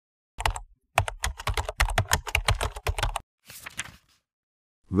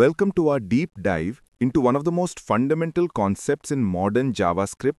Welcome to our deep dive into one of the most fundamental concepts in modern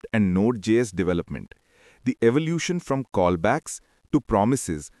JavaScript and Node.js development, the evolution from callbacks to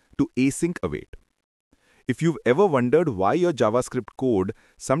promises to async await. If you've ever wondered why your JavaScript code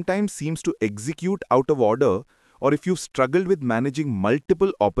sometimes seems to execute out of order, or if you've struggled with managing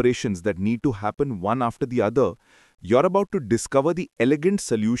multiple operations that need to happen one after the other, you're about to discover the elegant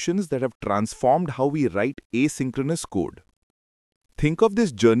solutions that have transformed how we write asynchronous code. Think of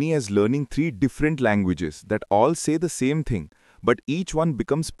this journey as learning three different languages that all say the same thing, but each one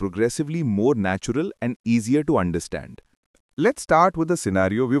becomes progressively more natural and easier to understand. Let's start with a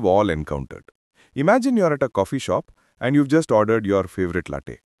scenario we've all encountered. Imagine you're at a coffee shop and you've just ordered your favorite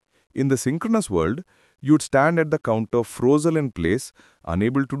latte. In the synchronous world, you'd stand at the counter frozen in place,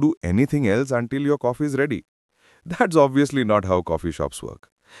 unable to do anything else until your coffee is ready. That's obviously not how coffee shops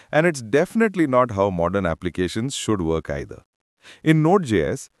work. And it's definitely not how modern applications should work either. In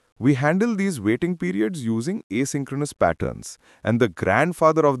Node.js, we handle these waiting periods using asynchronous patterns, and the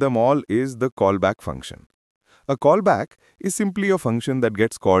grandfather of them all is the callback function. A callback is simply a function that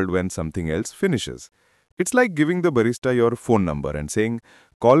gets called when something else finishes. It's like giving the barista your phone number and saying,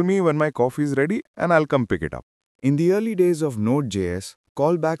 "Call me when my coffee is ready and I'll come pick it up." In the early days of Node.js,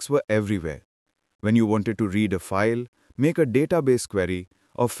 callbacks were everywhere. When you wanted to read a file, make a database query,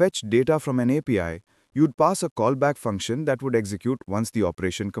 or fetch data from an API, you'd pass a callback function that would execute once the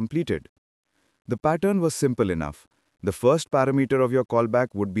operation completed. The pattern was simple enough. The first parameter of your callback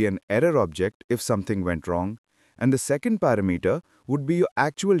would be an error object if something went wrong, and the second parameter would be your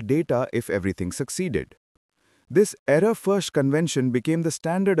actual data if everything succeeded. This error-first convention became the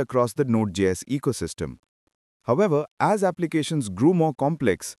standard across the Node.js ecosystem. However, as applications grew more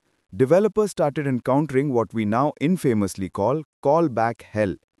complex, developers started encountering what we now infamously call callback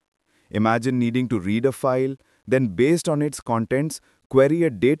hell. Imagine needing to read a file, then based on its contents, query a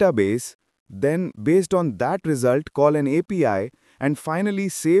database, then based on that result, call an API, and finally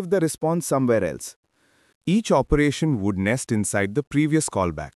save the response somewhere else. Each operation would nest inside the previous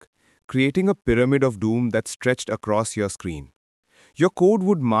callback, creating a pyramid of doom that stretched across your screen. Your code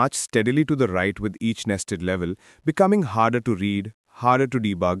would march steadily to the right with each nested level, becoming harder to read, harder to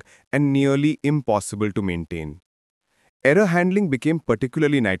debug, and nearly impossible to maintain. Error handling became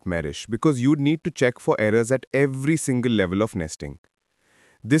particularly nightmarish because you'd need to check for errors at every single level of nesting.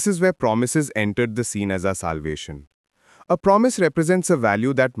 This is where promises entered the scene as our salvation. A promise represents a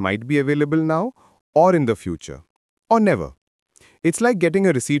value that might be available now or in the future, or never. It's like getting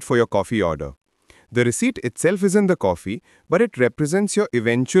a receipt for your coffee order. The receipt itself isn't the coffee, but it represents your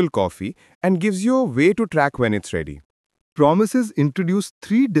eventual coffee and gives you a way to track when it's ready. Promises introduced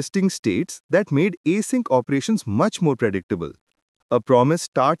three distinct states that made async operations much more predictable. A promise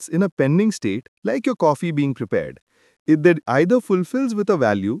starts in a pending state, like your coffee being prepared. It then either fulfills with a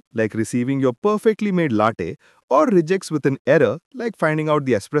value, like receiving your perfectly made latte, or rejects with an error, like finding out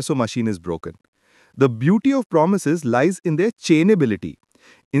the espresso machine is broken. The beauty of promises lies in their chainability.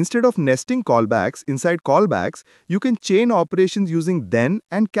 Instead of nesting callbacks inside callbacks, you can chain operations using then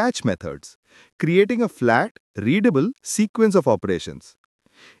and catch methods, creating a flat, readable sequence of operations.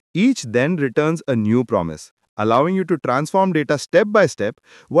 Each then returns a new promise, allowing you to transform data step by step,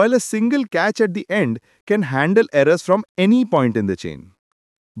 while a single catch at the end can handle errors from any point in the chain.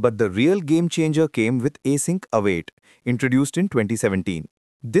 But the real game changer came with async await, introduced in 2017.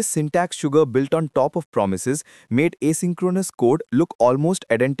 This syntax sugar built on top of promises made asynchronous code look almost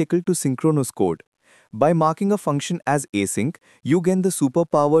identical to synchronous code. By marking a function as async, you gain the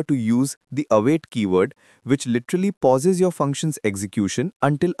superpower to use the await keyword, which literally pauses your function's execution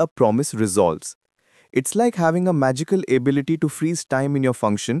until a promise resolves. It's like having a magical ability to freeze time in your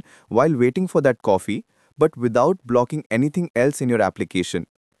function while waiting for that coffee, but without blocking anything else in your application.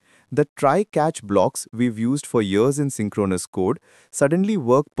 The try-catch blocks we've used for years in synchronous code suddenly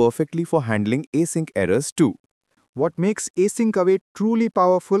work perfectly for handling async errors too. What makes async await truly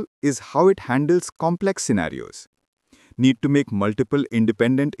powerful is how it handles complex scenarios. Need to make multiple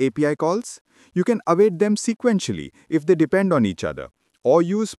independent API calls? You can await them sequentially if they depend on each other, or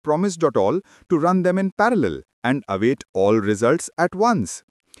use Promise.all to run them in parallel and await all results at once.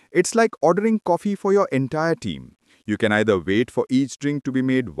 It's like ordering coffee for your entire team. You can either wait for each drink to be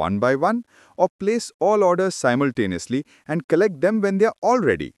made one by one, or place all orders simultaneously and collect them when they're all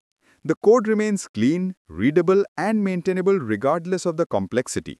ready. The code remains clean, readable, and maintainable regardless of the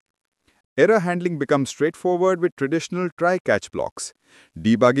complexity. Error handling becomes straightforward with traditional try-catch blocks.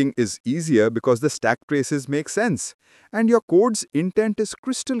 Debugging is easier because the stack traces make sense, and your code's intent is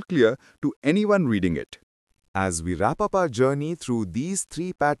crystal clear to anyone reading it. As we wrap up our journey through these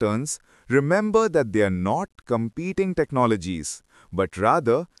three patterns, remember that they are not competing technologies, but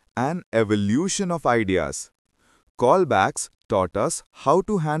rather an evolution of ideas. Callbacks taught us how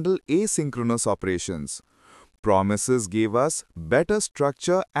to handle asynchronous operations. Promises gave us better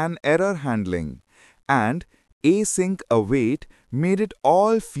structure and error handling. And async await made it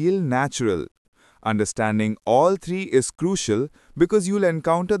all feel natural. Understanding all three is crucial because you'll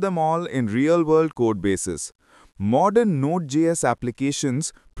encounter them all in real-world code bases. Modern Node.js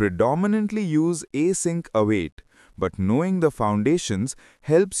applications predominantly use async await, but knowing the foundations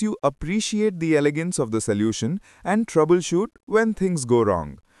helps you appreciate the elegance of the solution and troubleshoot when things go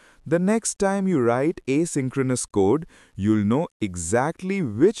wrong. The next time you write asynchronous code, you'll know exactly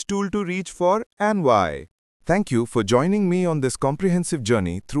which tool to reach for and why. Thank you for joining me on this comprehensive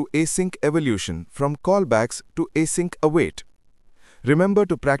journey through async evolution from callbacks to async await. Remember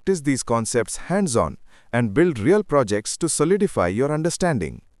to practice these concepts hands-on and build real projects to solidify your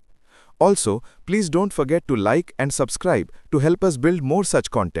understanding. Also, please don't forget to like and subscribe to help us build more such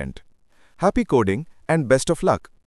content. Happy coding and best of luck!